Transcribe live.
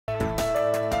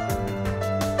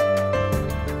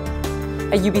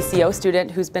A UBCO student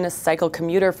who's been a cycle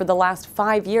commuter for the last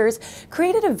 5 years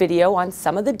created a video on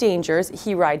some of the dangers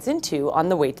he rides into on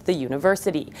the way to the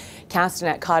university.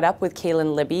 Castanet caught up with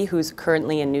Kaylin Libby, who's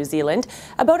currently in New Zealand,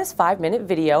 about his 5-minute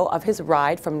video of his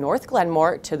ride from North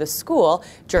Glenmore to the school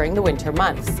during the winter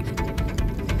months.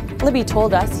 Libby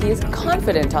told us he is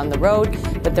confident on the road,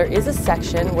 but there is a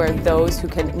section where those who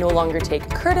can no longer take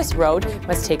Curtis Road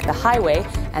must take the highway,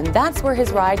 and that's where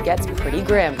his ride gets pretty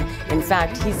grim. In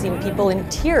fact, he's seen people in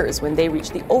tears when they reach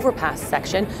the overpass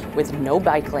section with no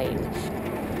bike lane.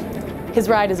 His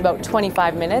ride is about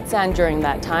 25 minutes, and during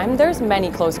that time, there's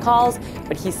many close calls,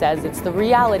 but he says it's the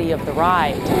reality of the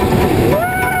ride.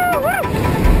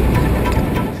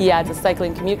 He adds a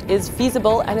cycling commute is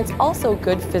feasible and it's also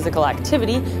good physical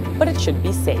activity, but it should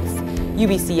be safe.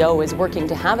 UBCO is working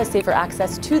to have a safer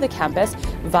access to the campus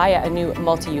via a new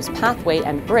multi-use pathway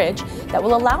and bridge that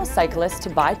will allow cyclists to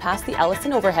bypass the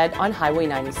Ellison overhead on Highway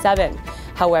 97.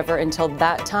 However, until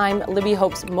that time, Libby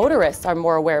hopes motorists are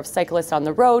more aware of cyclists on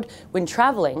the road when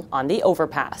traveling on the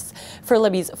overpass. For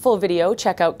Libby's full video,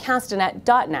 check out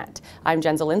castanet.net. I'm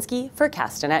Jen Zielinski for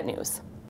Castanet News.